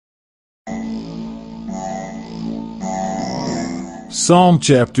Psalm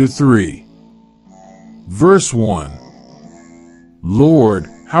chapter 3, verse 1. Lord,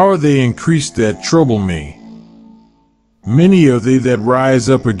 how are they increased that trouble me? Many are they that rise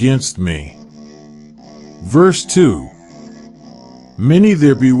up against me. Verse 2. Many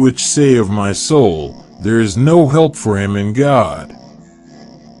there be which say of my soul, there is no help for him in God.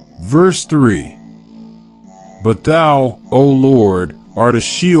 Verse 3. But thou, O Lord, art a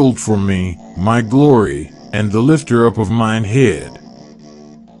shield for me, my glory, and the lifter up of mine head.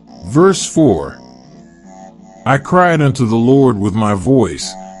 Verse 4. I cried unto the Lord with my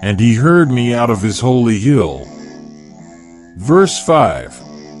voice, and he heard me out of his holy hill. Verse 5.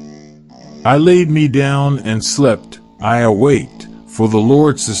 I laid me down and slept, I awaked, for the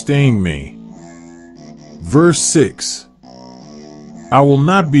Lord sustained me. Verse 6. I will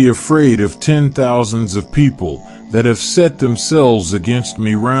not be afraid of 10,000s of people that have set themselves against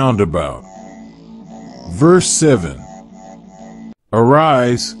me round about. Verse 7.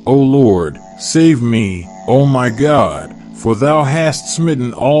 Arise, O Lord, save me, O my God, for thou hast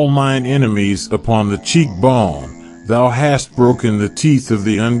smitten all mine enemies upon the cheekbone, thou hast broken the teeth of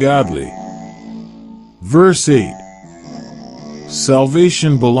the ungodly. Verse 8.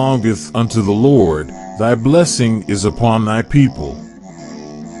 Salvation belongeth unto the Lord, thy blessing is upon thy people.